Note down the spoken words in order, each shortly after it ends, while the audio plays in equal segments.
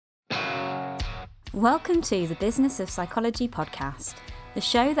Welcome to the Business of Psychology podcast, the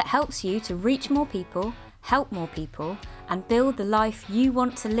show that helps you to reach more people, help more people, and build the life you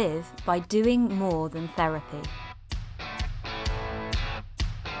want to live by doing more than therapy.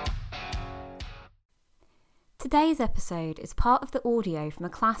 Today's episode is part of the audio from a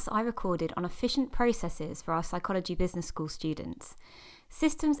class I recorded on efficient processes for our Psychology Business School students.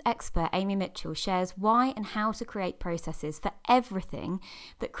 Systems expert Amy Mitchell shares why and how to create processes for everything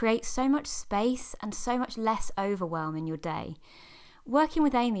that creates so much space and so much less overwhelm in your day. Working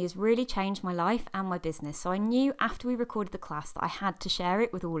with Amy has really changed my life and my business, so I knew after we recorded the class that I had to share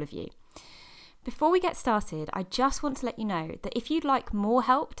it with all of you. Before we get started, I just want to let you know that if you'd like more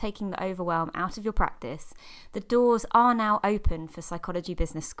help taking the overwhelm out of your practice, the doors are now open for Psychology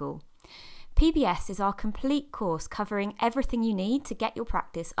Business School. PBS is our complete course covering everything you need to get your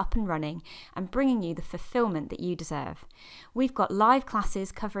practice up and running and bringing you the fulfillment that you deserve. We've got live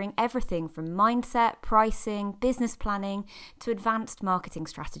classes covering everything from mindset, pricing, business planning to advanced marketing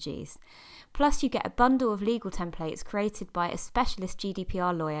strategies. Plus, you get a bundle of legal templates created by a specialist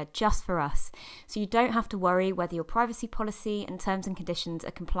GDPR lawyer just for us, so you don't have to worry whether your privacy policy and terms and conditions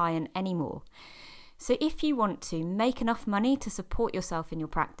are compliant anymore. So if you want to make enough money to support yourself in your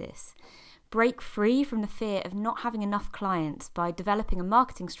practice, break free from the fear of not having enough clients by developing a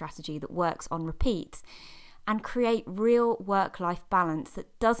marketing strategy that works on repeat, and create real work-life balance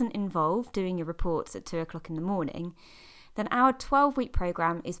that doesn't involve doing your reports at 2 o'clock in the morning, then our 12-week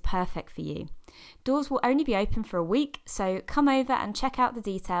program is perfect for you. Doors will only be open for a week, so come over and check out the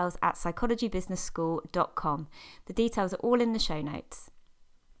details at psychologybusinessschool.com. The details are all in the show notes.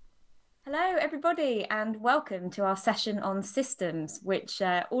 Hello everybody and welcome to our session on systems, which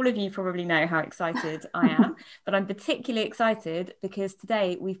all of you probably know how excited I am, but I'm particularly excited because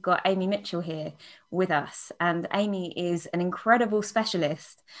today we've got Amy Mitchell here with us, and Amy is an incredible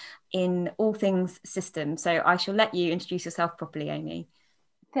specialist in all things systems. So I shall let you introduce yourself properly, Amy.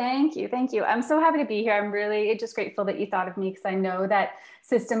 Thank you. I'm so happy to be here. I'm really just grateful that you thought of me because I know that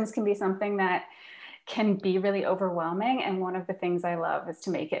systems can be something that can be really overwhelming. And one of the things I love is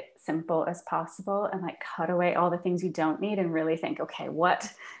to make it simple as possible and cut away all the things you don't need and really think, okay,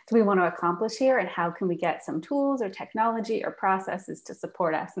 what do we want to accomplish here? And how can we get some tools or technology or processes to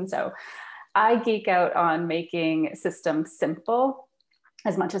support us? And so I geek out on making systems simple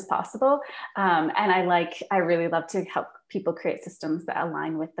as much as possible. And I really love to help people create systems that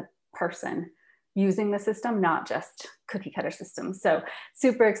align with the person using the system, not just cookie cutter systems. So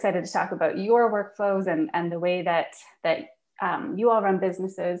super excited to talk about your workflows and the way that you all run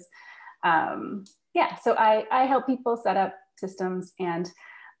businesses. So I help people set up systems and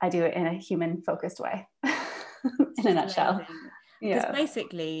I do it in a human focused way in a nutshell. Because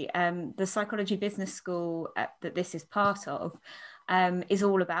basically the Psychology Business School that this is part of is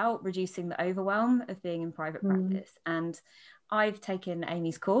all about reducing the overwhelm of being in private practice. And I've taken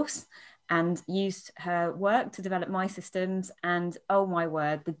Amy's course and used her work to develop my systems. And oh my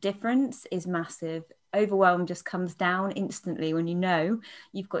word, the difference is massive. Overwhelm just comes down instantly when you know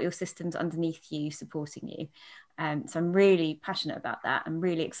you've got your systems underneath you supporting you. So I'm really passionate about that. I'm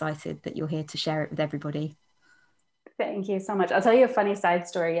really excited that you're here to share it with everybody. Thank you so much. I'll tell you a funny side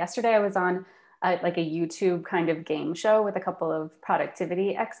story. Yesterday I was on a YouTube kind of game show with a couple of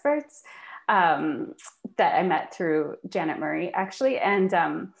productivity experts that I met through Janet Murray, actually.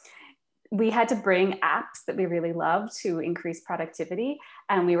 And we had to bring apps that we really loved to increase productivity.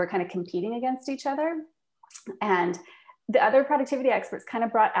 And we were kind of competing against each other. And the other productivity experts kind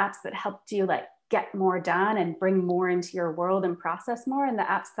of brought apps that helped you get more done and bring more into your world and process more. And the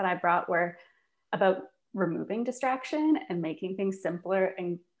apps that I brought were about removing distraction and making things simpler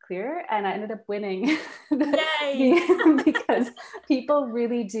and clearer. And I ended up winning because people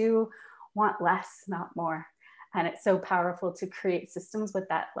really do want less, not more. And it's so powerful to create systems with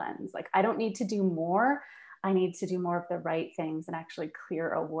that lens. I don't need to do more. I need to do more of the right things and actually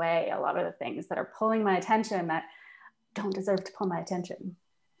clear away a lot of the things that are pulling my attention that don't deserve to pull my attention.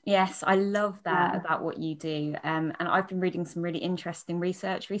 Yes, I love that about what you do. And I've been reading some really interesting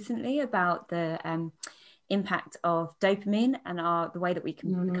research recently about the impact of dopamine and the way that we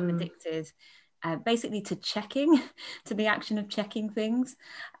can become addicted basically to checking, to the action of checking things.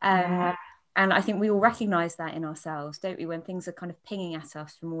 And I think we all recognize that in ourselves, don't we? When things are kind of pinging at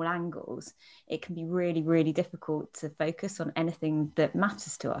us from all angles, it can be really, really difficult to focus on anything that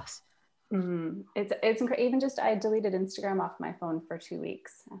matters to us. It's even just, I deleted Instagram off my phone for 2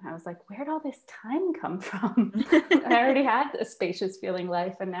 weeks. And I was like, where'd all this time come from? I already had a spacious feeling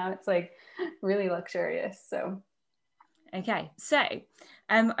life and now it's really luxurious. So Okay, so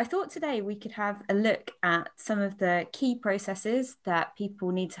I thought today we could have a look at some of the key processes that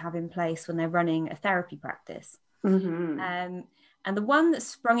people need to have in place when they're running a therapy practice. And the one that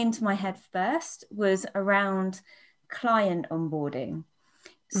sprung into my head first was around client onboarding.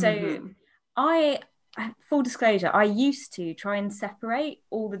 So full disclosure, I used to try and separate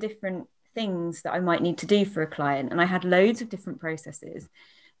all the different things that I might need to do for a client, and I had loads of different processes.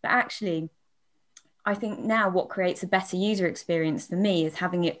 But actually, I think now what creates a better user experience for me is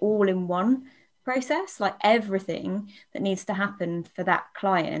having it all in one process, like everything that needs to happen for that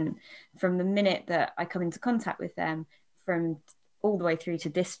client from the minute that I come into contact with them, from all the way through to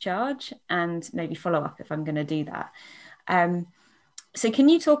discharge, and maybe follow up if I'm going to do that. So can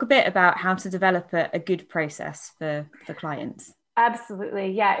you talk a bit about how to develop a good process for clients?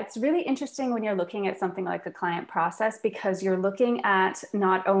 Absolutely. Yeah. It's really interesting when you're looking at something like the client process, because you're looking at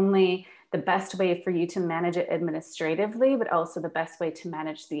not only the best way for you to manage it administratively, but also the best way to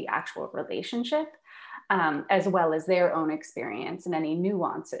manage the actual relationship, as well as their own experience and any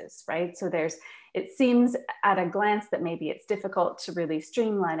nuances, right? So it seems at a glance that maybe it's difficult to really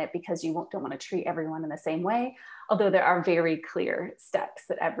streamline it because you don't want to treat everyone in the same way, although there are very clear steps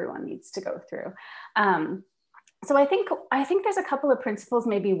that everyone needs to go through. So I think there's a couple of principles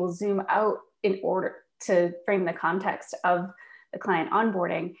maybe we'll zoom out in order to frame the context of the client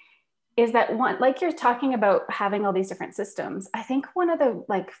onboarding. Is that one, like you're talking about having all these different systems, I think one of the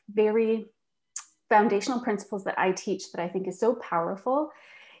very foundational principles that I teach that I think is so powerful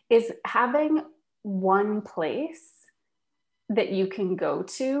is having one place that you can go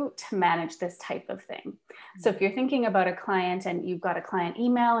to manage this type of thing. So if you're thinking about a client and you've got a client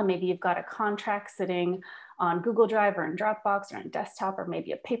email and maybe you've got a contract sitting on Google Drive or in Dropbox or on desktop or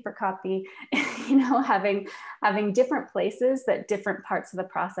maybe a paper copy, having different places that different parts of the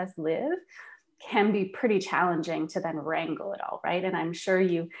process live can be pretty challenging to then wrangle it all, right? And I'm sure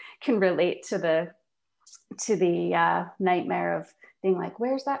you can relate to the nightmare of being like,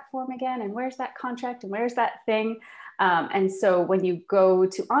 where's that form again? And where's that contract? And where's that thing? And so when you go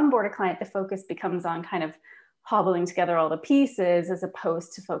to onboard a client, the focus becomes on kind of hobbling together all the pieces as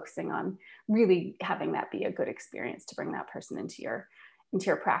opposed to focusing on really having that be a good experience to bring that person into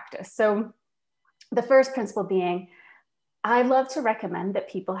your practice. So the first principle being, I love to recommend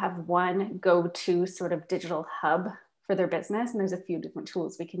that people have one go-to sort of digital hub for their business. And there's a few different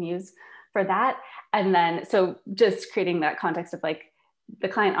tools we can use for that. And then, so just creating that context of like the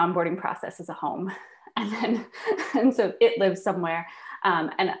client onboarding process as a home. And so it lives somewhere.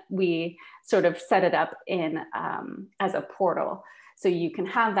 And we sort of set it up in as a portal. So you can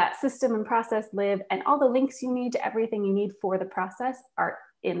have that system and process live, and all the links you need to everything you need for the process are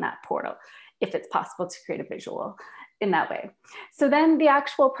in that portal, if it's possible to create a visual in that way. So then the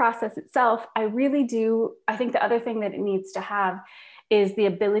actual process itself, I think the other thing that it needs to have is the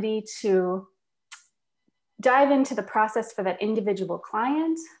ability to dive into the process for that individual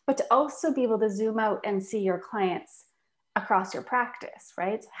client, but to also be able to zoom out and see your clients across your practice,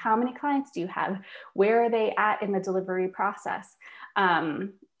 right? How many clients do you have? Where are they at in the delivery process?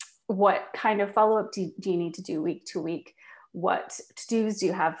 What kind of follow-up do you need to do week to week? What to-dos do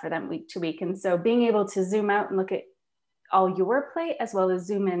you have for them week to week? And so being able to zoom out and look at all your plate, as well as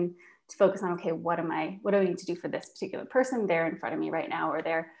zoom in to focus on, okay, what do I need to do for this particular person? They're in front of me right now, or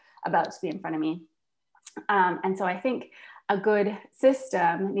they're about to be in front of me. And so I think a good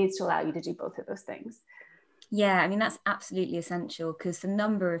system needs to allow you to do both of those things. Yeah, I mean, that's absolutely essential, because the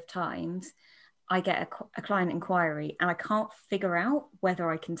number of times I get a client inquiry and I can't figure out whether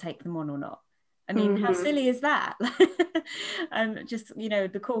I can take them on or not. I mean, how silly is that? Just,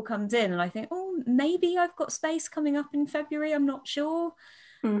 the call comes in and I think, oh, maybe I've got space coming up in February. I'm not sure.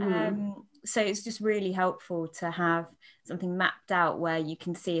 So it's just really helpful to have something mapped out where you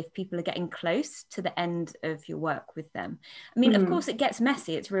can see if people are getting close to the end of your work with them. I mean, of course, it gets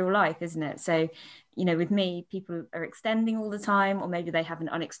messy. It's real life, isn't it? So, with me, people are extending all the time, or maybe they have an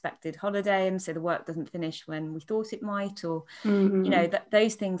unexpected holiday, and so the work doesn't finish when we thought it might, or,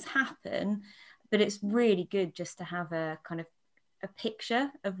 those things happen. But it's really good just to have a kind of a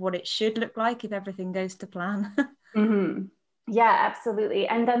picture of what it should look like if everything goes to plan. Yeah, absolutely.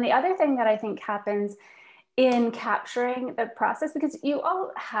 And then the other thing that I think happens in capturing the process, because you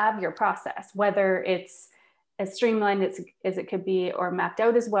all have your process, whether it's as streamlined as it could be or mapped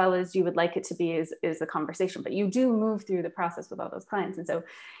out as well as you would like it to be is a conversation, but you do move through the process with all those clients. And so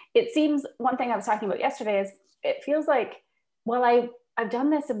it seems, one thing I was talking about yesterday is it feels like, well, I've done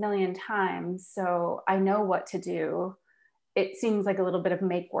this a million times, so I know what to do. It seems like a little bit of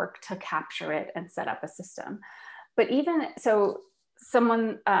make work to capture it and set up a system. But even so,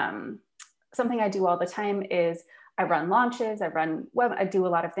 something I do all the time is I run launches, I do a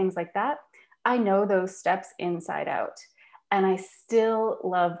lot of things like that. I know those steps inside out. And I still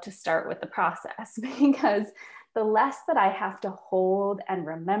love to start with the process because the less that I have to hold and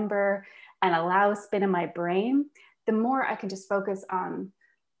remember and allow spin in my brain, the more I can just focus on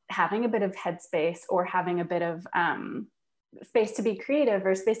having a bit of headspace or having a bit of space to be creative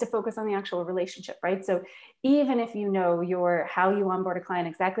or space to focus on the actual relationship, right? So even if you know how you onboard a client,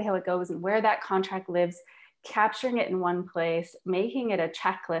 exactly how it goes and where that contract lives, capturing it in one place, making it a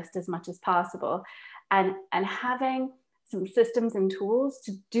checklist as much as possible, and having some systems and tools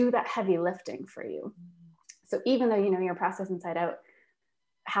to do that heavy lifting for you. So even though you know your process inside out,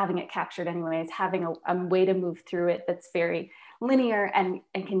 having it captured anyways, having a way to move through it that's very linear and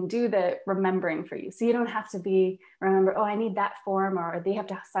can do the remembering for you. So you don't have to remember, oh, I need that form, or they have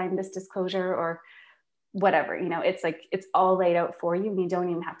to sign this disclosure or whatever, it's like, it's all laid out for you and you don't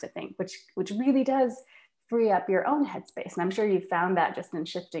even have to think, which really does free up your own headspace. And I'm sure you found that just in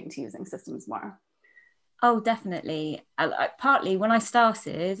shifting to using systems more. Oh, definitely. Partly when I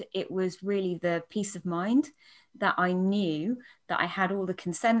started, it was really the peace of mind that I knew that I had all the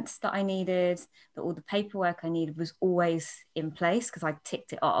consents that I needed, that all the paperwork I needed was always in place because I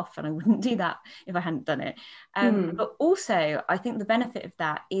ticked it off, and I wouldn't do that if I hadn't done it. But also, I think the benefit of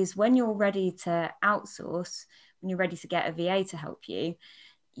that is when you're ready to outsource, when you're ready to get a VA to help you,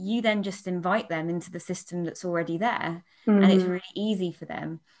 you then just invite them into the system that's already there. And it's really easy for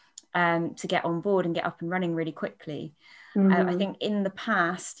them to get on board and get up and running really quickly. I think in the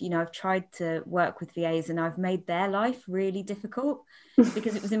past, I've tried to work with VAs and I've made their life really difficult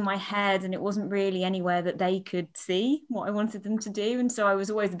because it was in my head and it wasn't really anywhere that they could see what I wanted them to do. And so I was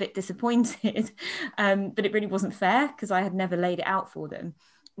always a bit disappointed, but it really wasn't fair because I had never laid it out for them.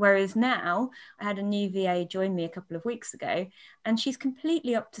 Whereas now I had a new VA join me a couple of weeks ago and she's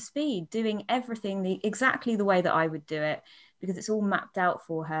completely up to speed, doing everything exactly the way that I would do it, because it's all mapped out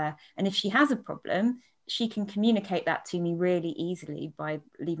for her. And if she has a problem, she can communicate that to me really easily by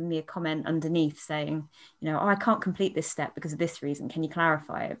leaving me a comment underneath saying, oh, I can't complete this step because of this reason. Can you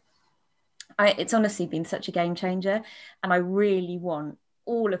clarify it? It's honestly been such a game changer. And I really want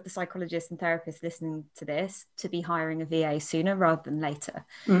all of the psychologists and therapists listening to this to be hiring a VA sooner rather than later.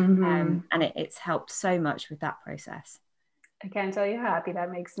 And it's helped so much with that process. I can't tell you how happy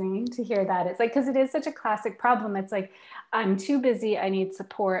that makes me to hear that. It's like, because it is such a classic problem. It's like, I'm too busy, I need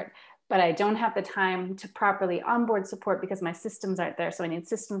support, but I don't have the time to properly onboard support because my systems aren't there. So I need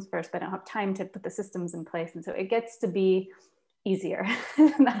systems first, but I don't have time to put the systems in place. And so it gets to be easier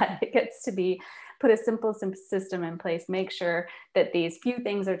than that. It gets to be, put a simple system in place, make sure that these few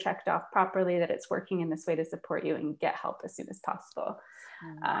things are checked off properly, that it's working in this way to support you, and get help as soon as possible.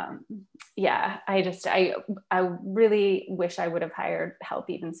 I really wish I would have hired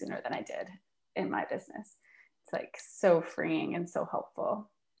help even sooner than I did in my business. It's like so freeing and so helpful.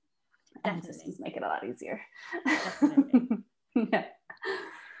 Definitely. And systems make it a lot easier. Definitely. Yeah.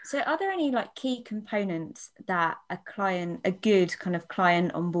 So are there any key components that a good kind of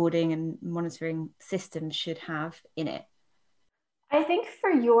client onboarding and monitoring system should have in it? I think for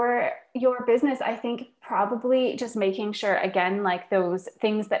your business, I think probably just making sure, again, those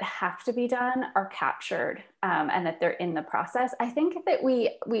things that have to be done are captured and that they're in the process. I think that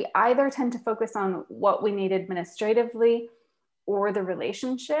we either tend to focus on what we need administratively or the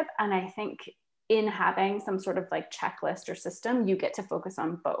relationship. And I think in having some sort of checklist or system, you get to focus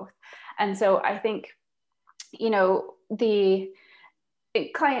on both. And so I think, the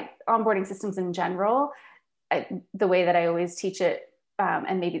client onboarding systems in general, the way that I always teach it,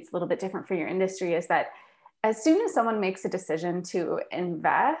 and maybe it's a little bit different for your industry, is that as soon as someone makes a decision to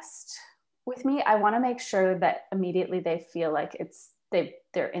invest with me, I want to make sure that immediately they feel like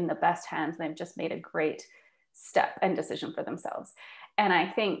they're in the best hands and they've just made a great step and decision for themselves. And I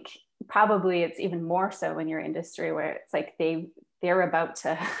think probably it's even more so in your industry, where it's like they're about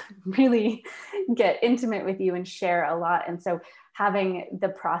to really get intimate with you and share a lot. And so having the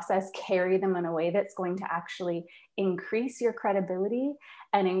process carry them in a way that's going to actually increase your credibility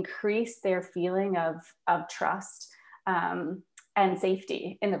and increase their feeling of trust and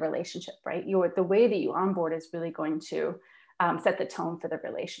safety in the relationship, right? The way that you onboard is really going to set the tone for the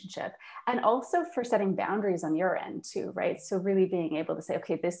relationship, and also for setting boundaries on your end too, right? So really being able to say,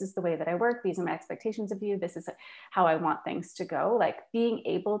 okay, this is the way that I work. These are my expectations of you. This is how I want things to go. Being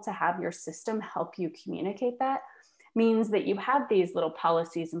able to have your system help you communicate that means that you have these little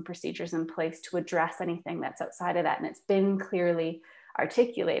policies and procedures in place to address anything that's outside of that. And it's been clearly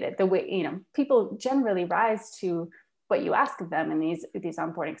articulated. The way, people generally rise to what you ask of them in these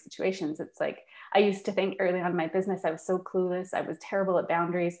onboarding situations. It's like, I used to think early on in my business, I was so clueless. I was terrible at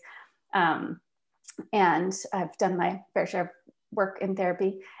boundaries. And I've done my fair share of work in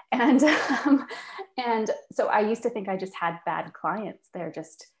therapy. And so I used to think I just had bad clients.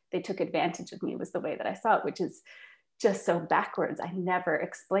 They took advantage of me, was the way that I saw it, which is just so backwards. I never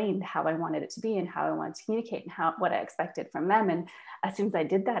explained how I wanted it to be and how I wanted to communicate and what I expected from them. And as soon as I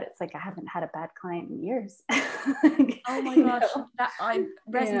did that, it's like I haven't had a bad client in years. Oh my gosh, that I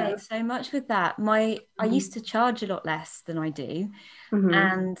resonate so much with that. I used to charge a lot less than I do.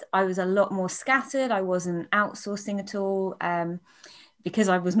 And I was a lot more scattered. I wasn't outsourcing at all because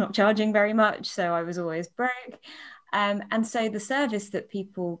I was not charging very much. So I was always broke. And so the service that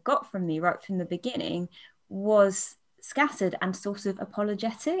people got from me right from the beginning was scattered and sort of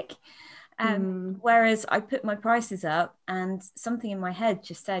apologetic. Whereas I put my prices up and something in my head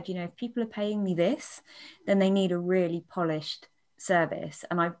just said, if people are paying me this, then they need a really polished service.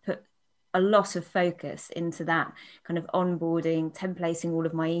 And I put a lot of focus into that kind of onboarding, templating all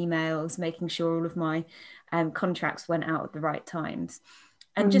of my emails, making sure all of my contracts went out at the right times.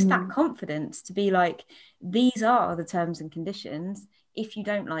 And just that confidence to be like, these are the terms and conditions. If you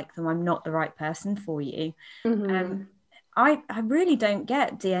don't like them, I'm not the right person for you. I really don't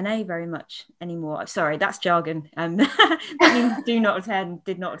get DNA very much anymore. Sorry, that's jargon. That means do not attend,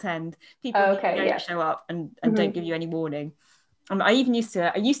 did not attend. People who don't show up and don't give you any warning. I used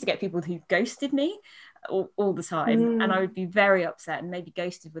to get people who ghosted me all the time, and I would be very upset and maybe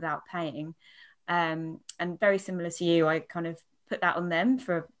ghosted without paying. And very similar to you, I kind of put that on them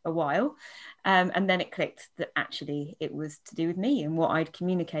for a while, and then it clicked that actually it was to do with me and what I'd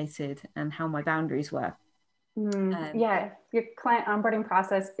communicated and how my boundaries were. Your client onboarding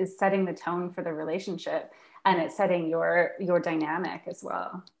process is setting the tone for the relationship, and it's setting your dynamic as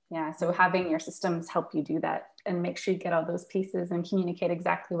well. So having your systems help you do that and make sure you get all those pieces and communicate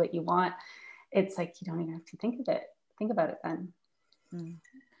exactly what you want. It's like you don't even have to think about it then.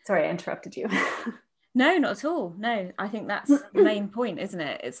 Sorry, I interrupted you. No, not at all. No, I think that's the main point, isn't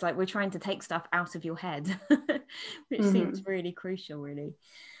it? It's like we're trying to take stuff out of your head, which seems really crucial, really.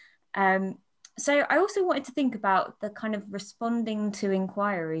 So I also wanted to think about the kind of responding to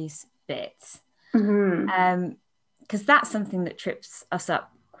inquiries bit, because that's something that trips us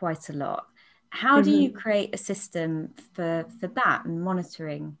up quite a lot. How do you create a system for that and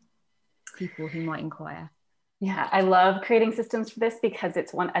monitoring people who might inquire? Yeah, I love creating systems for this because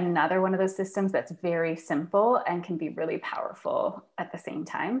it's another one of those systems that's very simple and can be really powerful at the same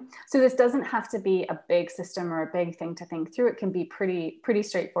time. So this doesn't have to be a big system or a big thing to think through. It can be pretty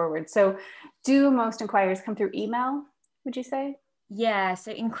straightforward. So do most inquiries come through email, would you say? Yeah,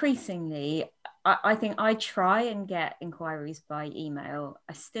 so increasingly, I think I try and get inquiries by email.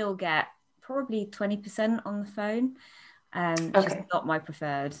 I still get probably 20% on the phone. Which is not my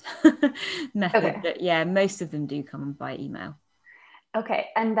preferred method, but yeah, most of them do come by email. Okay,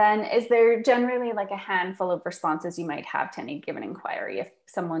 and then is there generally like a handful of responses you might have to any given inquiry? If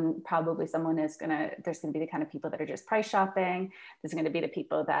there's gonna be the kind of people that are just price shopping, there's gonna be the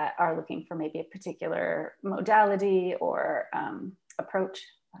people that are looking for maybe a particular modality or approach.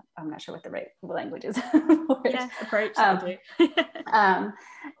 I'm not sure what the right language is. Yeah, approach, I'll do.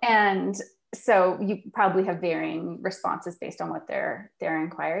 And so you probably have varying responses based on what they're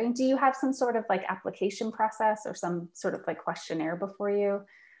inquiring. Do you have some sort of like application process or some sort of like questionnaire before you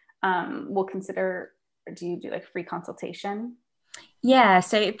will consider, or do you do like free consultation? Yeah,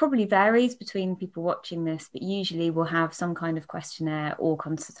 so it probably varies between people watching this, but usually we'll have some kind of questionnaire or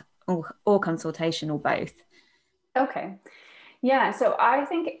consultation or both. Okay. Yeah, so I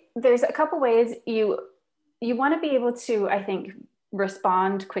think there's a couple ways you want to be able to, I think,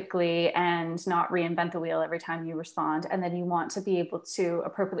 respond quickly and not reinvent the wheel every time you respond. And then you want to be able to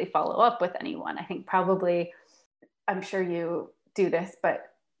appropriately follow up with anyone. I think probably, I'm sure you do this,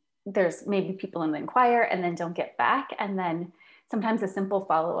 but there's maybe people in the inquire and then don't get back. And then sometimes a simple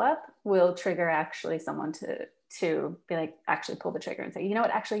follow-up will trigger actually someone to be like, actually pull the trigger and say, you know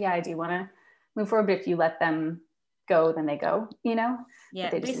what, actually, yeah, I do want to move forward. But if you let them go, then they go, Yeah,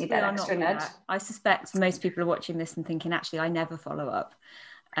 they just need that extra nudge. I suspect most people are watching this and thinking, actually, I never follow up.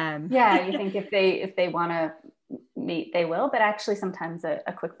 Yeah, you think if they want to meet, they will, but actually sometimes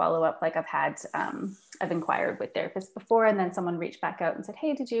a quick follow-up, like I've inquired with therapists before, and then someone reached back out and said,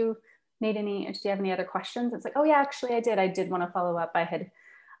 hey, did you have any other questions? It's like, oh yeah, actually I did want to follow up. I had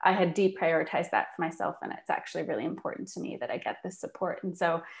deprioritized that for myself, and it's actually really important to me that I get this support. And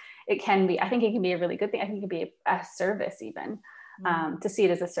so I think it can be a really good thing. I think it can be a service even, to see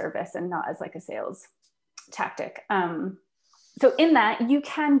it as a service and not as like a sales tactic. So in that, you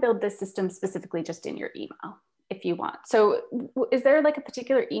can build this system specifically just in your email if you want. So is there like a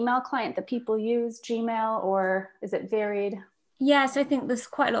particular email client that people use, Gmail, or is it varied? Yeah, so I think there's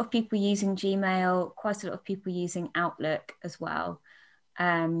quite a lot of people using Gmail, quite a lot of people using Outlook as well.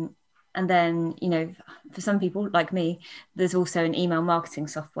 And then, for some people like me, there's also an email marketing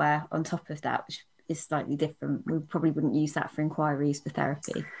software on top of that, which is slightly different. We probably wouldn't use that for inquiries for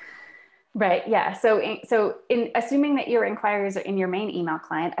therapy. Right. Yeah. So in assuming that your inquiries are in your main email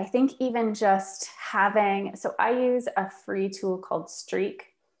client, I think even just so I use a free tool called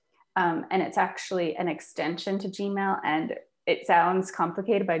Streak, and it's actually an extension to Gmail, and it sounds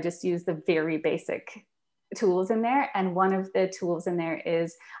complicated, but I just use the very basic tools in there. And one of the tools in there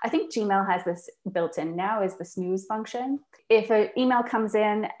is, I think Gmail has this built in now, is the snooze function. If an email comes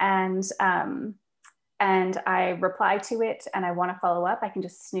in and I reply to it and I want to follow up, I can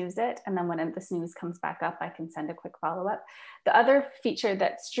just snooze it. And then when the snooze comes back up, I can send a quick follow up. The other feature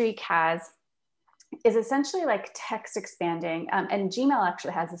that Streak has is essentially like text expanding. And Gmail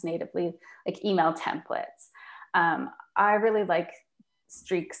actually has this natively, like email templates. I really like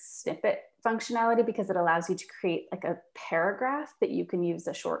Streak's snippet functionality because it allows you to create like a paragraph that you can use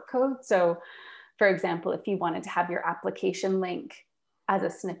a short code. So for example, if you wanted to have your application link as a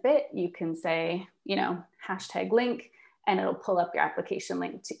snippet, you can say, #link, and it'll pull up your application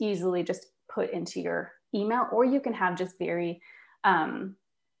link to easily just put into your email. Or you can have just very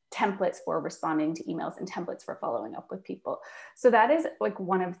templates for responding to emails and templates for following up with people. So that is like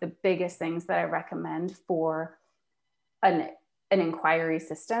one of the biggest things that I recommend for an inquiry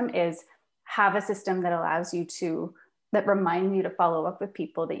system, is have a system that allows you that remind you to follow up with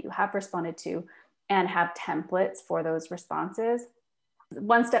people that you have responded to, and have templates for those responses.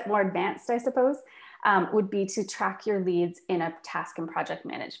 One step more advanced, I suppose, would be to track your leads in a task and project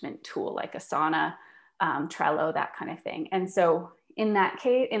management tool like Asana, Trello, that kind of thing. And so in that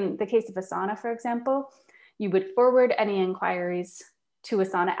case, in the case of Asana, for example, you would forward any inquiries to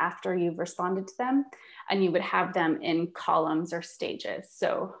Asana after you've responded to them, and you would have them in columns or stages.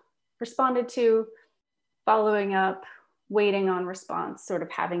 So responded to, following up, waiting on response, sort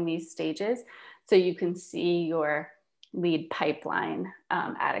of having these stages so you can see your lead pipeline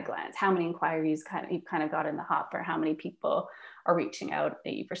at a glance. How many inquiries you've kind of got in the hopper, how many people are reaching out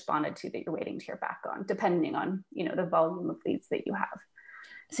that you've responded to that you're waiting to hear back on, depending on the volume of leads that you have.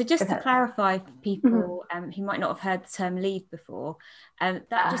 So just to clarify for people who might not have heard the term lead before, that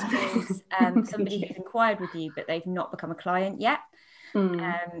just means somebody who's inquired with you, but they've not become a client yet.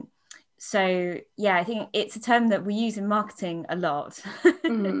 So yeah, I think it's a term that we use in marketing a lot,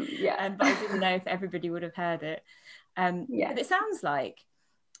 Yeah. But I didn't know if everybody would have heard it. But it sounds like,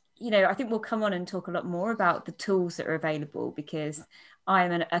 I think we'll come on and talk a lot more about the tools that are available, because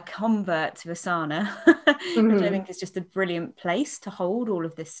I'm a convert to Asana, which I think is just a brilliant place to hold all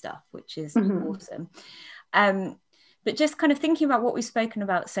of this stuff, which is awesome. But just kind of thinking about what we've spoken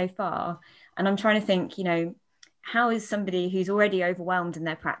about so far, and I'm trying to think, how is somebody who's already overwhelmed in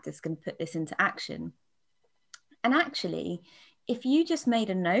their practice going to put this into action? And actually, if you just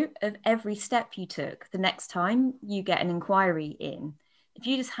made a note of every step you took the next time you get an inquiry in, if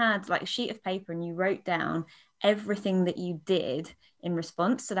you just had like a sheet of paper and you wrote down everything that you did in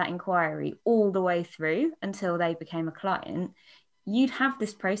response to that inquiry all the way through until they became a client, you'd have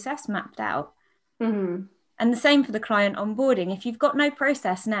this process mapped out. And the same for the client onboarding. If you've got no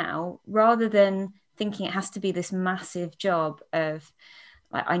process now, rather than thinking it has to be this massive job of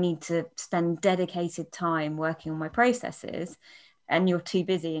like, I need to spend dedicated time working on my processes, and you're too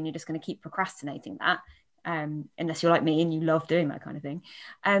busy and you're just going to keep procrastinating that, unless you're like me and you love doing that kind of thing,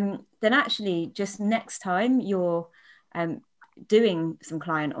 then actually just next time you're doing some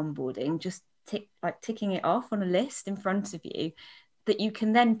client onboarding, just ticking it off on a list in front of you that you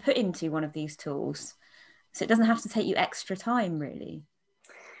can then put into one of these tools. So it doesn't have to take you extra time, really.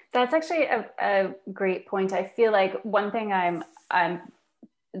 That's actually a great point. I feel like one thing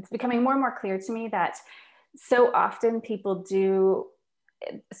it's becoming more and more clear to me that so often people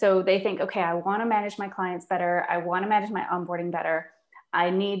so they think, okay, I want to manage my clients better. I want to manage my onboarding better. I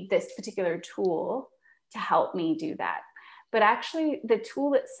need this particular tool to help me do that. But actually the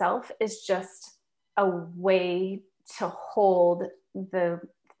tool itself is just a way to hold the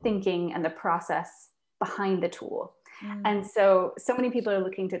thinking and the process behind the tool. And so many people are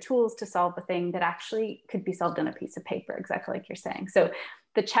looking to tools to solve the thing that actually could be solved on a piece of paper, exactly like you're saying. So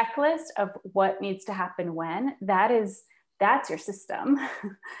the checklist of what needs to happen when, that's your system.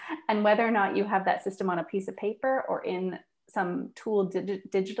 And whether or not you have that system on a piece of paper or in some tool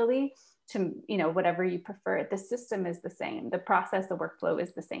digitally, to whatever you prefer, the system is the same. The process, the workflow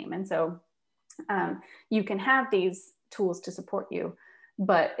is the same. And so you can have these tools to support you,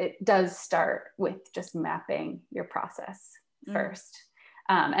 but it does start with just mapping your process first.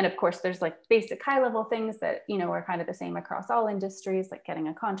 And of course, there's like basic high level things that, are kind of the same across all industries, like getting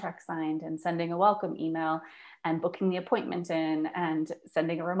a contract signed and sending a welcome email and booking the appointment in and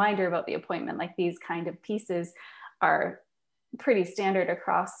sending a reminder about the appointment. Like these kind of pieces are pretty standard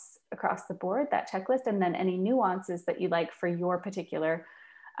across the board, that checklist. And then any nuances that you like for your particular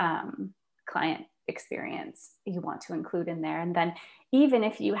client experience, you want to include in there. And then even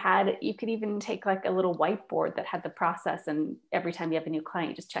if you could even take like a little whiteboard that had the process, and every time you have a new client,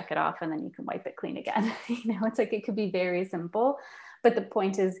 you just check it off and then you can wipe it clean again. It's like, it could be very simple, but the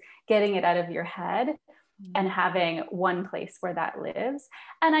point is getting it out of your head and having one place where that lives.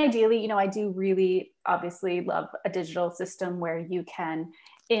 And ideally, I do really obviously love a digital system where you can,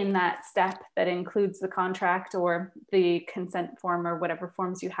 in that step that includes the contract or the consent form or whatever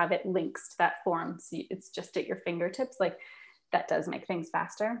forms you have, it links to that form. So it's just at your fingertips. Like that does make things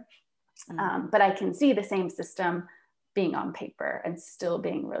faster. But I can see the same system being on paper and still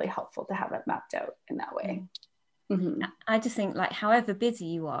being really helpful to have it mapped out in that way. Mm-hmm. I just think, like, however busy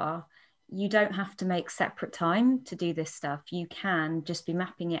you are, you don't have to make separate time to do this stuff. You can just be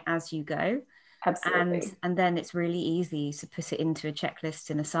mapping it as you go. Absolutely. And then it's really easy to put it into a checklist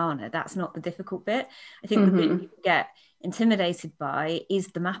in Asana. That's not the difficult bit. I think the bit you get intimidated by is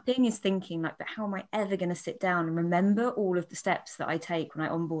the mapping, is thinking like, but how am I ever going to sit down and remember all of the steps that I take when I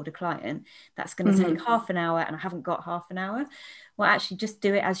onboard a client? That's going to take half an hour and I haven't got half an hour. Well, actually just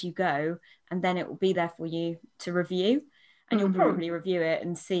do it as you go, and then it will be there for you to review. And you'll probably review it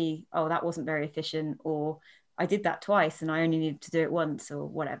and see, oh, that wasn't very efficient, or I did that twice and I only needed to do it once, or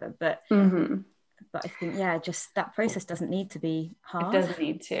whatever. But I think, just that process doesn't need to be hard. It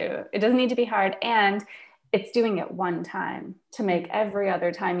doesn't need to be hard. And it's doing it one time to make every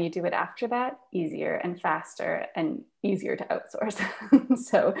other time you do it after that easier and faster and easier to outsource.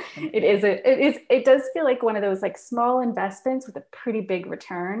 So it does feel like one of those like small investments with a pretty big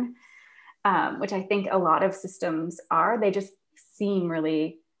return, which I think a lot of systems are. They just seem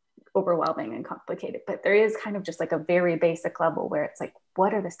really overwhelming and complicated, but there is kind of just like a very basic level where it's like,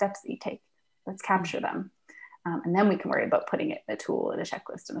 what are the steps that you take? Let's capture them. And then we can worry about putting it in a tool, in a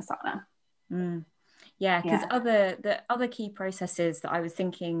checklist, in Asana. Because the other key processes that I was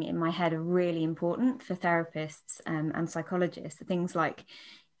thinking in my head are really important for therapists and psychologists, things like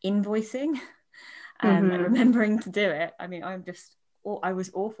invoicing and remembering to do it. I mean, I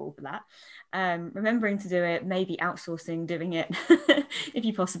was awful for that. Remembering to do it, maybe outsourcing doing it if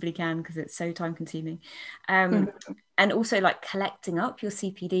you possibly can, because it's so time consuming. And also like collecting up your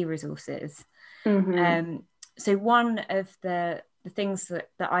CPD resources. So one of the things that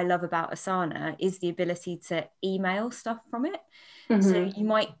I love about Asana is the ability to email stuff from it. So you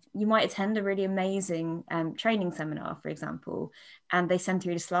might attend a really amazing training seminar, for example, and they send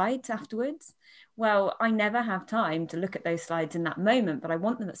through the slides afterwards. Well, I never have time to look at those slides in that moment, but I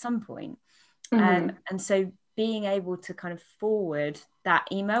want them at some point. And so being able to kind of forward that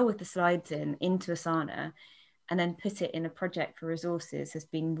email with the slides into Asana and then put it in a project for resources has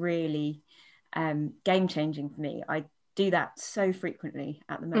been really game changing for me. I do that so frequently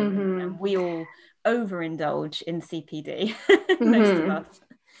at the moment, and we all overindulge in CPD, most of us.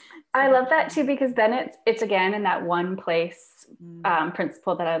 I love that too, because then it's again in that one place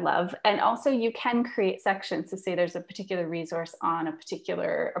principle that I love. And also you can create sections to say there's a particular resource on a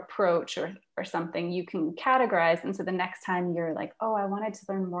particular approach or something you can categorize. And so the next time you're like, oh, I wanted to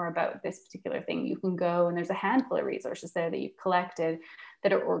learn more about this particular thing, you can go and there's a handful of resources there that you've collected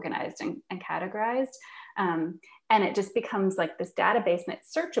that are organized and categorized. And it just becomes like this database, and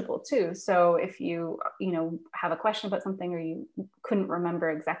it's searchable too. So if you have a question about something or you couldn't remember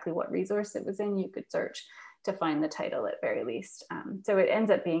exactly what resource it was in, you could search to find the title at very least. So it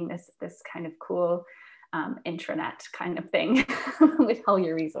ends up being this kind of cool intranet kind of thing with all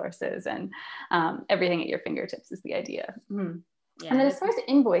your resources and everything at your fingertips is the idea. And then as far as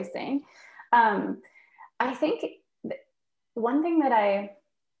invoicing, I think one thing that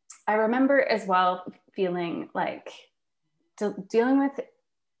I remember as well feeling like dealing with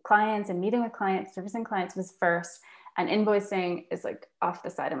clients and meeting with clients, servicing clients was first, and invoicing is like off the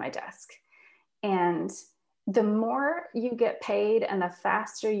side of my desk. And the more you get paid and the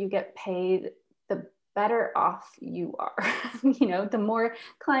faster you get paid, the better off you are. The more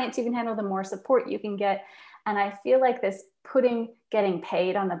clients you can handle, the more support you can get. And I feel like this getting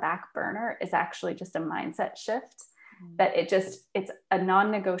paid on the back burner is actually just a mindset shift. That it's a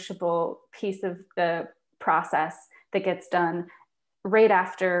non-negotiable piece of the process that gets done right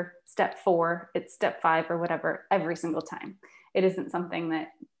after step 4, it's step 5 or whatever, every single time. It isn't something that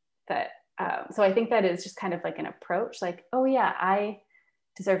so I think that is just kind of like an approach, like, oh yeah, I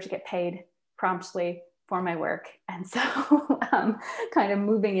deserve to get paid promptly for my work. And so kind of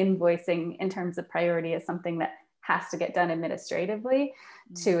moving invoicing in terms of priority is something that has to get done administratively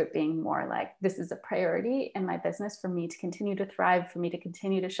to it being more like, this is a priority in my business for me to continue to thrive, for me to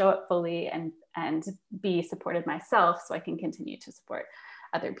continue to show up fully and be supported myself so I can continue to support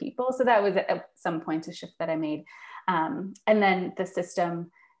other people. So that was at some point a shift that I made. And then the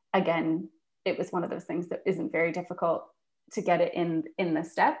system, again, it was one of those things that isn't very difficult to get it in the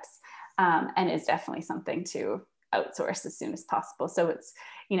steps, and is definitely something to outsource as soon as possible. So it's,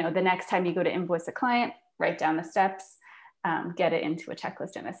 the next time you go to invoice a client, write down the steps, get it into a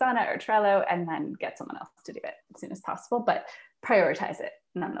checklist in Asana or Trello, and then get someone else to do it as soon as possible, but prioritize it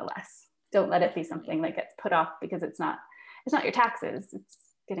nonetheless. Don't let it be something that gets put off because it's not your taxes, it's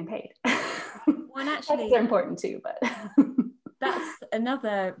getting paid. Well, and actually, they're important too, but that's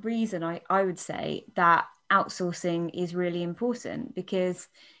another reason I would say that outsourcing is really important, because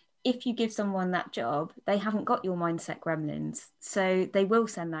if you give someone that job, they haven't got your mindset gremlins. So they will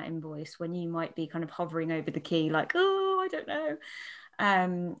send that invoice when you might be kind of hovering over the key like, oh, I don't know.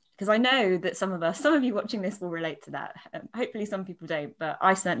 Because I know that some of you watching this will relate to that. Hopefully some people don't, but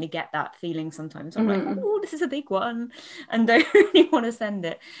I certainly get that feeling sometimes. I'm like, oh, this is a big one, and don't really want to send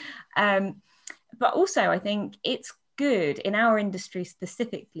it. But also I think it's good in our industry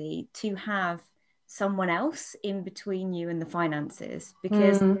specifically to have someone else in between you and the finances,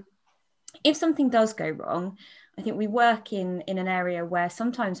 because if something does go wrong, I think we work in an area where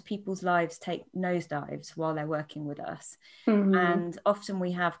sometimes people's lives take nosedives while they're working with us. And often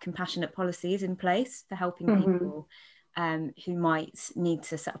we have compassionate policies in place for helping people who might need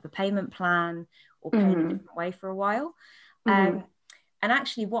to set up a payment plan or pay in a different way for a while. And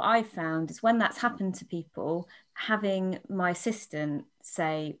actually what I've found is when that's happened to people, having my assistant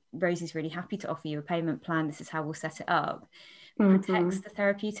say, Rosie's really happy to offer you a payment plan, this is how we'll set it up, protects the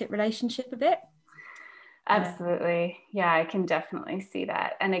therapeutic relationship a bit. Absolutely. Yeah, I can definitely see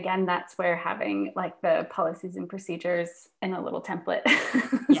that. And again, that's where having like the policies and procedures in a little template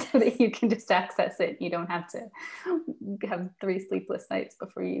so that you can just access it. You don't have to have 3 sleepless nights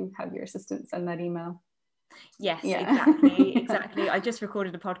before you have your assistant send that email. Yes, exactly. I just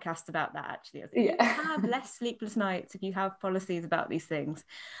recorded a podcast about that actually. You have less sleepless nights if you have policies about these things,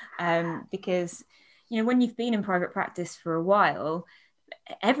 because when you've been in private practice for a while,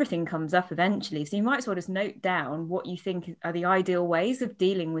 everything comes up eventually, so you might as well just note down what you think are the ideal ways of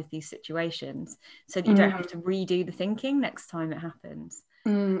dealing with these situations so that you don't have to redo the thinking next time it happens.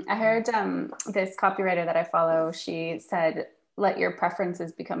 I heard this copywriter that I follow, she said, let your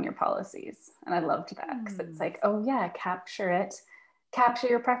preferences become your policies. And I loved that, because it's like, oh yeah, capture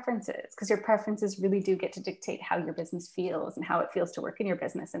your preferences, because your preferences really do get to dictate how your business feels and how it feels to work in your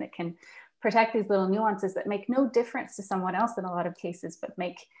business. And it can protect these little nuances that make no difference to someone else in a lot of cases, but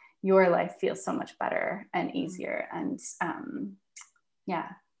make your life feel so much better and easier. And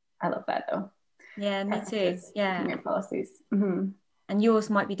I love that though. Yeah, me too. Yeah. Your policies. And yours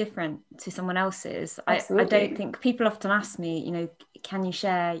might be different to someone else's. I don't think people often ask me, can you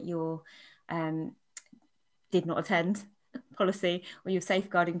share your did not attend policy or your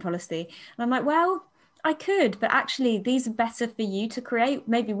safeguarding policy? And I'm like, well, I could, but actually these are better for you to create,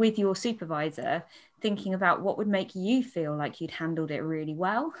 maybe with your supervisor, thinking about what would make you feel like you'd handled it really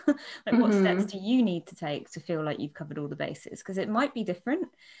well. Like what steps do you need to take to feel like you've covered all the bases? Because it might be different.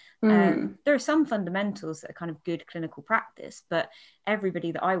 There are some fundamentals that are kind of good clinical practice, but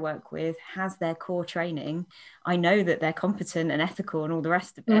everybody that I work with has their core training. I know that they're competent and ethical and all the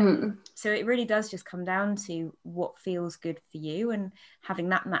rest of it. So it really does just come down to what feels good for you and having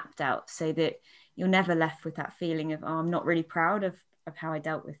that mapped out so that you're never left with that feeling of, oh, I'm not really proud of how I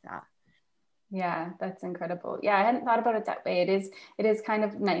dealt with that. Yeah, that's incredible. Yeah, I hadn't thought about it that way. It is kind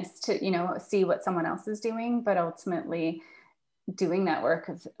of nice to, see what someone else is doing, but ultimately doing that work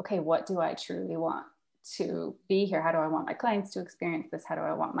of, okay, what do I truly want to be here? How do I want my clients to experience this? How do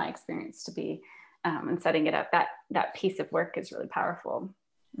I want my experience to be? And setting it up, that piece of work is really powerful.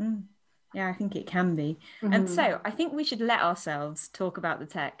 Yeah, I think it can be. And so I think we should let ourselves talk about the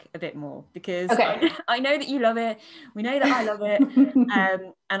tech a bit more, because I know that you love it. We know that I love it.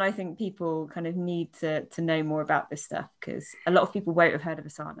 And I think people kind of need to know more about this stuff, because a lot of people won't have heard of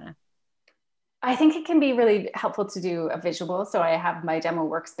Asana. I think it can be really helpful to do a visual. So I have my demo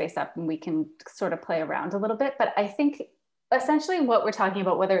workspace up and we can sort of play around a little bit. But I think essentially what we're talking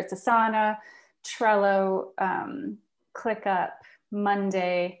about, whether it's Asana, Trello, ClickUp,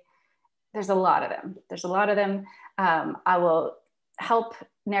 Monday, there's a lot of them. I will help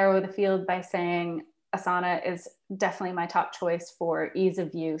narrow the field by saying Asana is definitely my top choice for ease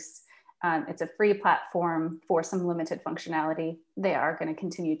of use It's a free platform for some limited functionality. They are going to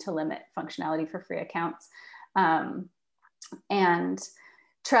continue to limit functionality for free accounts. And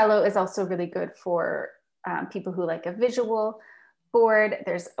Trello is also really good for people who like a visual board.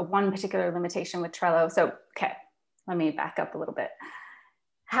 There's one particular limitation with Trello. So, okay, let me back up a little bit.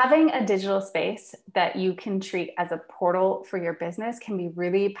 Having a digital space that you can treat as a portal for your business can be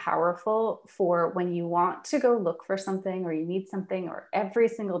really powerful for when you want to go look for something, or you need something, or every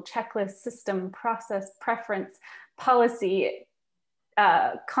single checklist, system, process, preference, policy,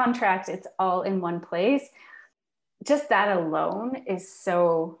 contract, it's all in one place. Just that alone is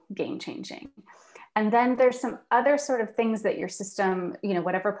so game changing. And then there's some other sort of things that your system,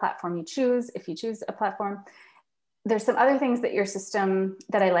 whatever platform you choose, if you choose a platform, there's some other things that your system,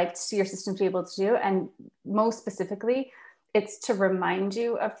 that I like to see your system to be able to do. And most specifically, it's to remind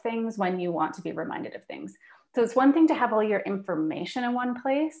you of things when you want to be reminded of things. So it's one thing to have all your information in one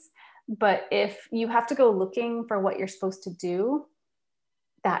place, but if you have to go looking for what you're supposed to do,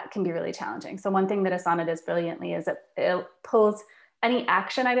 that can be really challenging. So one thing that Asana does brilliantly is it pulls any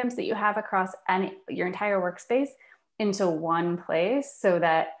action items that you have across your entire workspace into one place so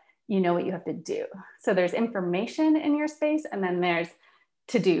that you know what you have to do. So there's information in your space, and then there's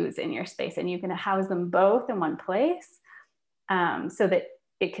to-dos in your space, and you can house them both in one place so that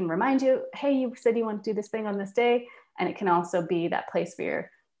it can remind you, hey, you said you want to do this thing on this day. And it can also be that place where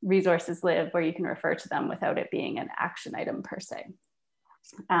your resources live, where you can refer to them without it being an action item per se.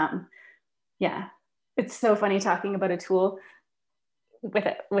 Yeah, it's so funny talking about a tool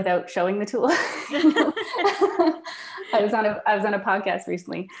without showing the tool. I was on a podcast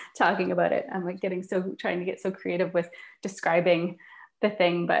recently talking about it. I'm like trying to get so creative with describing the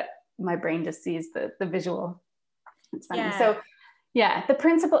thing, but my brain just sees the visual. It's funny. Yeah. So yeah, the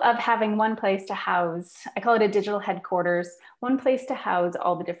principle of having one place to house, I call it a digital headquarters, one place to house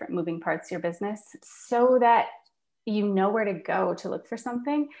all the different moving parts of your business so that you know where to go to look for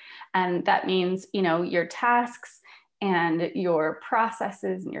something. And that means, your tasks and your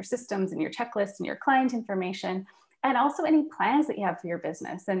processes and your systems and your checklists and your client information, and also any plans that you have for your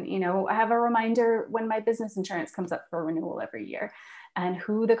business. And, I have a reminder when my business insurance comes up for renewal every year, and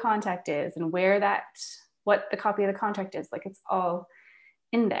who the contact is and what the copy of the contract is. Like, it's all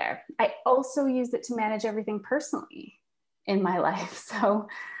in there. I also use it to manage everything personally in my life. So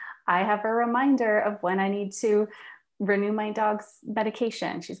I have a reminder of when I need to renew my dog's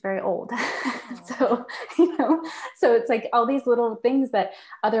medication. She's very old. So it's like all these little things that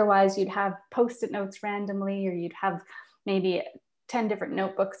otherwise you'd have Post-it notes randomly, or you'd have maybe 10 different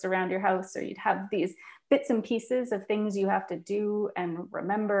notebooks around your house, or you'd have these bits and pieces of things you have to do and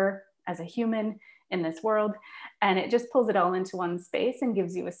remember as a human in this world. And it just pulls it all into one space and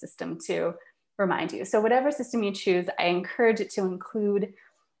gives you a system to remind you. So whatever system you choose, I encourage it to include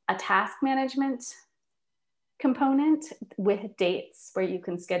a task management component with dates where you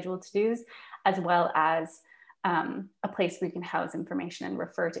can schedule to-dos, as well as a place where you can house information and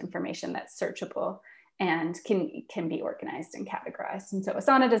refer to information that's searchable and can be organized and categorized. And so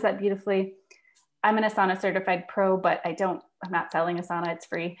Asana does that beautifully. I'm an Asana certified pro, but I'm not selling Asana, it's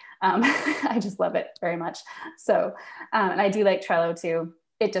free. I just love it very much. So, and I do like Trello too.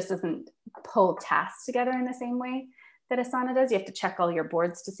 It just doesn't pull tasks together in the same way that Asana does. You have to check all your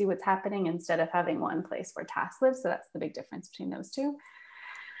boards to see what's happening instead of having one place where tasks live. So that's the big difference between those two.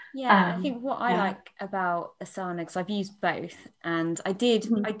 Yeah, I think what I like about Asana, because I've used both, and I did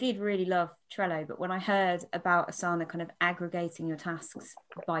really love Trello, but when I heard about Asana kind of aggregating your tasks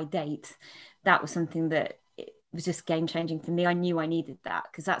by date, that was something that it was just game changing for me. I knew I needed that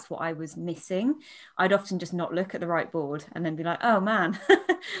because that's what I was missing. I'd often just not look at the right board and then be like, oh man,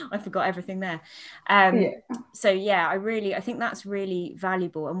 I forgot everything there. So yeah, I think that's really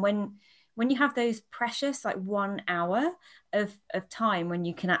valuable. And when you have those precious, like 1 hour of time when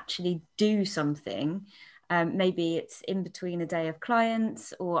you can actually do something, maybe it's in between a day of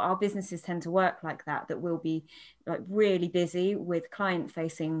clients, or our businesses tend to work like that we'll be like really busy with client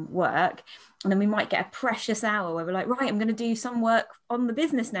facing work. And then we might get a precious hour where we're like, right, I'm going to do some work on the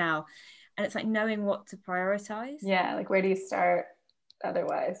business now. And it's like knowing what to prioritize. Yeah. Like, where do you start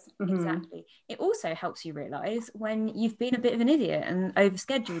otherwise? Mm-hmm. Exactly. It also helps you realize when you've been a bit of an idiot and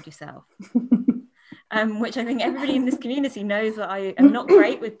overscheduled yourself. Which I think everybody in this community knows that I am not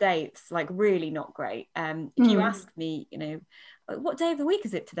great with dates, like really not great. If you ask me, what day of the week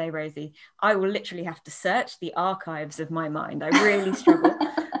is it today, Rosie? I will literally have to search the archives of my mind. I really struggle.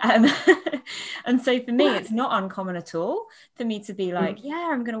 And so for me, it's not uncommon at all for me to be like, yeah,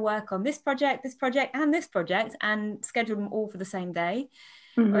 I'm going to work on this project, and this project, and schedule them all for the same day.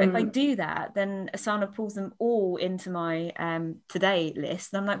 Or if I Mm-hmm. do that, then Asana pulls them all into my today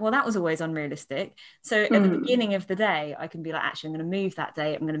list. And I'm like, well, that was always unrealistic. So at the beginning of the day, I can be like, actually, I'm going to move that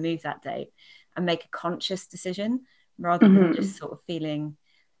date. I'm going to move that date and make a conscious decision rather than just sort of feeling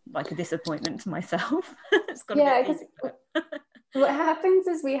like a disappointment to myself. It's got a Yeah, bit because deep. what happens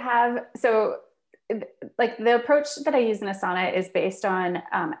is we have, so like the approach that I use in Asana is based on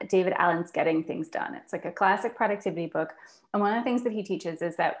David Allen's Getting Things Done. It's like a classic productivity book. And one of the things that he teaches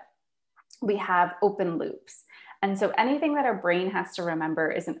is that we have open loops. And so anything that our brain has to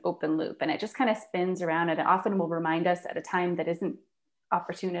remember is an open loop, and it just kind of spins around, and it often will remind us at a time that isn't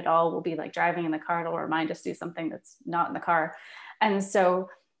opportune at all. We'll be like driving in the car, it'll remind us to do something that's not in the car. And so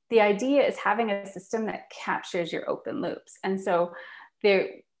the idea is having a system that captures your open loops. And so there,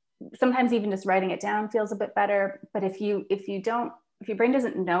 sometimes even just writing it down feels a bit better. But if your brain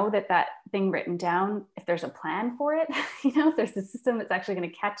doesn't know that that thing written down, if there's a plan for it, if there's a system that's actually going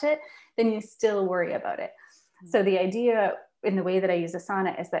to catch it, then you still worry about it. So the idea in the way that I use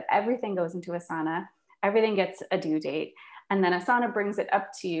Asana is that everything goes into Asana, everything gets a due date, and then Asana brings it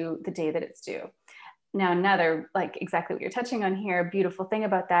up to you the day that it's due. Now, another, like exactly what you're touching on here, beautiful thing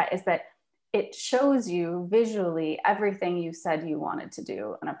about that is that it shows you visually everything you said you wanted to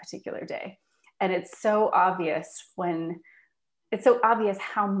do on a particular day. And it's so obvious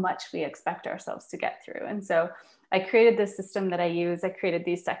how much we expect ourselves to get through. And so I created this system that I use. I created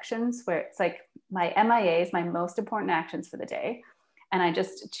these sections where it's like my MIAs, my most important actions for the day. And I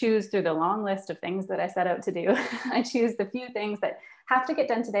just choose through the long list of things that I set out to do. I choose the few things that have to get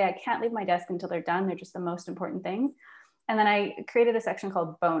done today. I can't leave my desk until they're done. They're just the most important things. And then I created a section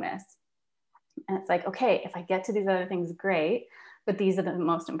called bonus. And it's like, okay, if I get to these other things, great, but these are the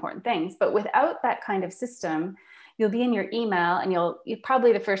most important things. But without that kind of system, you'll be in your email, and you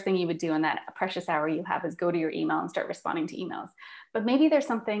probably the first thing you would do in that precious hour you have is go to your email and start responding to emails. But maybe there's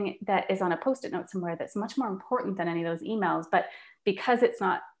something that is on a Post-it note somewhere that's much more important than any of those emails. But because it's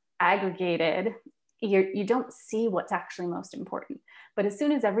not aggregated, you don't see what's actually most important. But as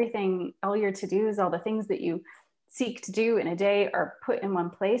soon as everything, all your to-dos, all the things that you seek to do in a day are put in one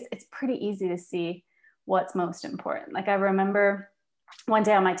place, it's pretty easy to see what's most important. Like I remember one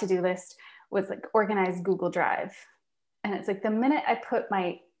day on my to-do list was like organize Google Drive. And it's like the minute I put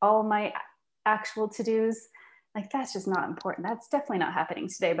all my actual to-dos, like that's just not important. That's definitely not happening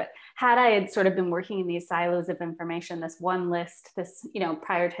today. But had I had sort of been working in these silos of information, this one list, this,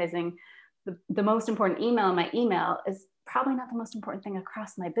 prioritizing the most important email in my email is probably not the most important thing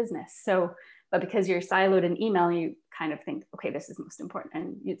across my business. So, but because you're siloed in email, you kind of think, okay, this is most important.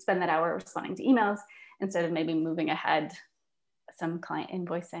 And you'd spend that hour responding to emails instead of maybe moving ahead some client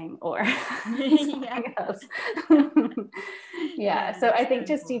invoicing or something else. Yeah. So I think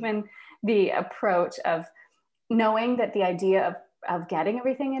just even the approach of knowing that the idea of getting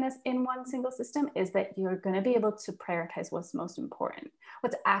everything in one single system is that you're going to be able to prioritize what's most important,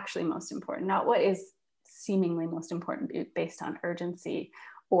 what's actually most important, not what is seemingly most important based on urgency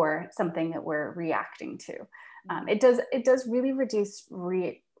or something that we're reacting to. It does really reduce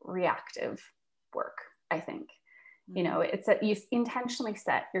reactive work, I think. It's that you intentionally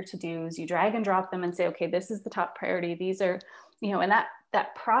set your to-dos, you drag and drop them and say, okay, this is the top priority. These are, and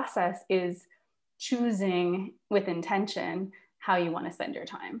that process is choosing with intention how you want to spend your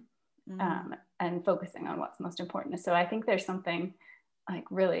time, and focusing on what's most important. So I think there's something like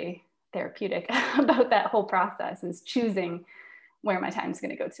really therapeutic about that whole process, is choosing where my time is going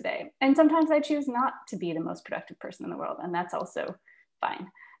to go today. And sometimes I choose not to be the most productive person in the world, and that's also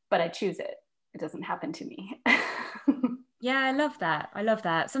fine, but I choose it. It doesn't happen to me. Yeah, I love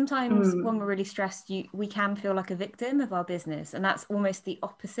that. Sometimes when we're really stressed, we can feel like a victim of our business, and that's almost the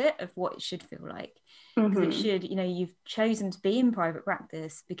opposite of what it should feel like. Because it should, you've chosen to be in private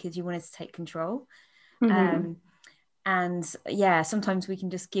practice because you wanted to take control. And yeah, sometimes we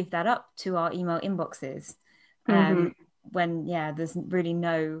can just give that up to our email inboxes when there's really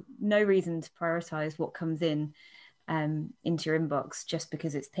no reason to prioritize what comes in into your inbox just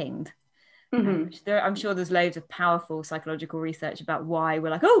because it's pinged. I'm sure there's loads of powerful psychological research about why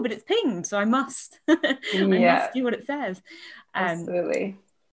we're like, oh, but it's pinged, so I must I must do what it says. Absolutely.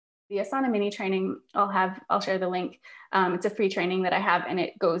 The Asana mini training, I'll share the link. It's a free training that I have, and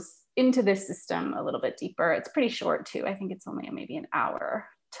it goes into this system a little bit deeper. It's pretty short too. I think it's only maybe an hour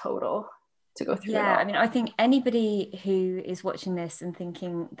total to go through it all. I mean, I think anybody who is watching this and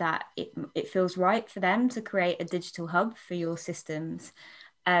thinking that it feels right for them to create a digital hub for your systems,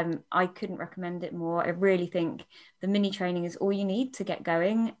 I couldn't recommend it more. I really think the mini training is all you need to get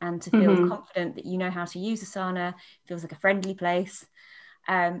going and to feel confident that you know how to use Asana. It feels like a friendly place.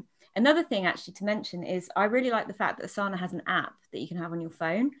 Another thing actually to mention is I really like the fact that Asana has an app that you can have on your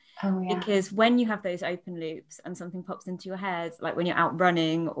phone. Oh, yeah. Because when you have those open loops and something pops into your head, like when you're out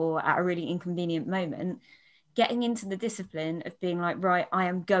running or at a really inconvenient moment, getting into the discipline of being like, right, I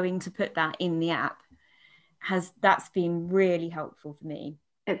am going to put that in the app, that's been really helpful for me.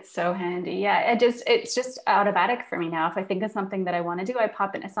 It's so handy. Yeah, it's just automatic for me now. If I think of something that I want to do, I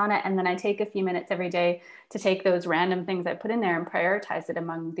pop in Asana, and then I take a few minutes every day to take those random things I put in there and prioritize it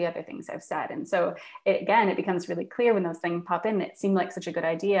among the other things I've said. And so it becomes really clear when those things pop in that seem like such a good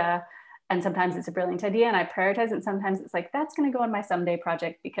idea. And sometimes it's a brilliant idea and I prioritize it. And sometimes it's like, that's going to go on my someday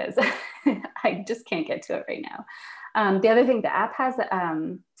project because I just can't get to it right now. The other thing the app has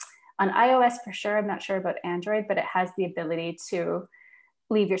on iOS for sure, I'm not sure about Android, but it has the ability to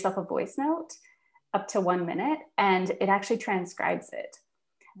leave yourself a voice note up to 1 minute and it actually transcribes it.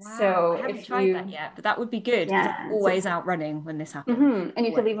 Wow, so I haven't tried that yet, but that would be good because I'm always out running when this happens. Mm-hmm. And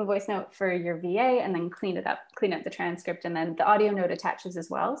you could leave a voice note for your VA and then clean up the transcript, and then the audio note attaches as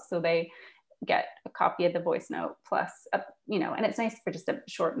well. So they get a copy of the voice note plus, and it's nice for just a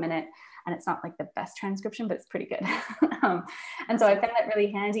short minute, and it's not like the best transcription, but it's pretty good. And so I found that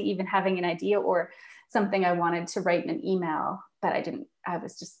really handy, even having an idea or something I wanted to write in an email, but I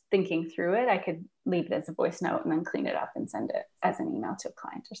was just thinking through it. I could leave it as a voice note and then clean it up and send it as an email to a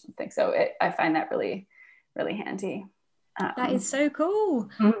client or something. So I find that really, really handy. That is so cool.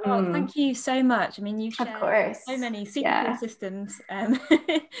 Mm-hmm. Oh, thank you so much. I mean, you've shared so many super cool systems.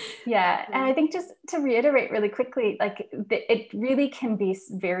 Yeah. And I think just to reiterate really quickly, like it really can be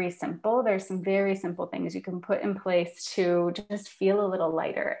very simple. There's some very simple things you can put in place to just feel a little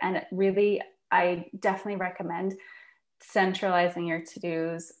lighter. And it really, I definitely recommend centralizing your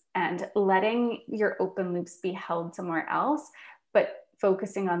to-dos and letting your open loops be held somewhere else, but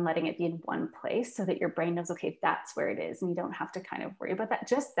focusing on letting it be in one place so that your brain knows, okay, that's where it is. And you don't have to kind of worry about that.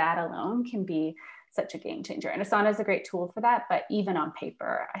 Just that alone can be such a game changer. And Asana is a great tool for that. But even on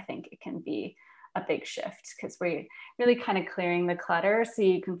paper, I think it can be a big shift because we're really kind of clearing the clutter so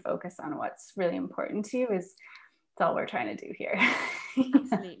you can focus on what's really important to you. That's all we're trying to do here.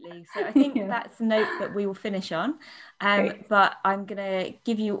 Absolutely. So I think that's a note that we will finish on. But I'm going to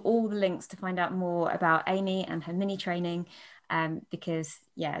give you all the links to find out more about Amy and her mini training. Because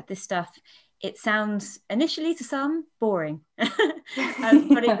this stuff, it sounds initially to some boring, but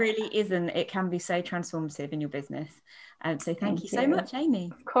it really isn't. It can be so transformative in your business. So thank you so much,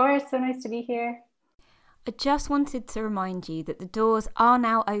 Amy. Of course, so nice to be here. I just wanted to remind you that the doors are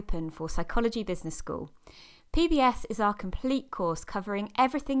now open for Psychology Business School. PBS is our complete course covering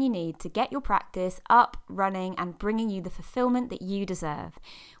everything you need to get your practice up, running, and bringing you the fulfillment that you deserve.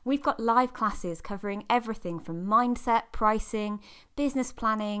 We've got live classes covering everything from mindset, pricing, business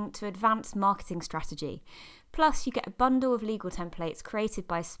planning to advanced marketing strategy. Plus, you get a bundle of legal templates created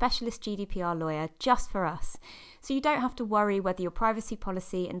by a specialist GDPR lawyer just for us, so you don't have to worry whether your privacy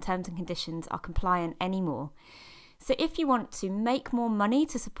policy and terms and conditions are compliant anymore. So if you want to make more money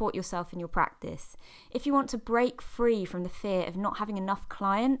to support yourself in your practice, if you want to break free from the fear of not having enough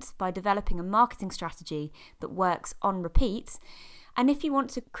clients by developing a marketing strategy that works on repeat, and if you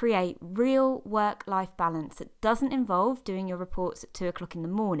want to create real work-life balance that doesn't involve doing your reports at 2 o'clock in the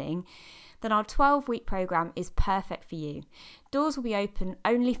morning, then our 12-week program is perfect for you. Doors will be open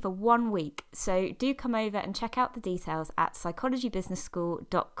only for 1 week, so do come over and check out the details at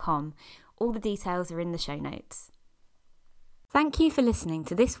psychologybusinessschool.com. All the details are in the show notes. Thank you for listening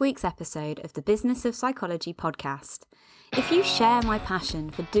to this week's episode of the Business of Psychology podcast. If you share my passion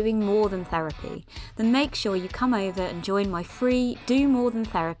for doing more than therapy, then make sure you come over and join my free Do More Than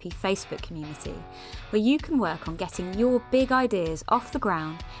Therapy Facebook community, where you can work on getting your big ideas off the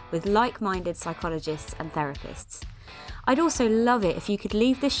ground with like-minded psychologists and therapists. I'd also love it if you could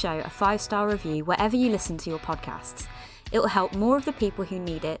leave this show a 5-star review wherever you listen to your podcasts. It will help more of the people who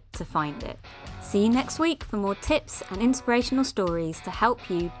need it to find it. See you next week for more tips and inspirational stories to help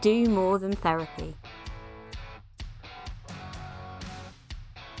you do more than therapy.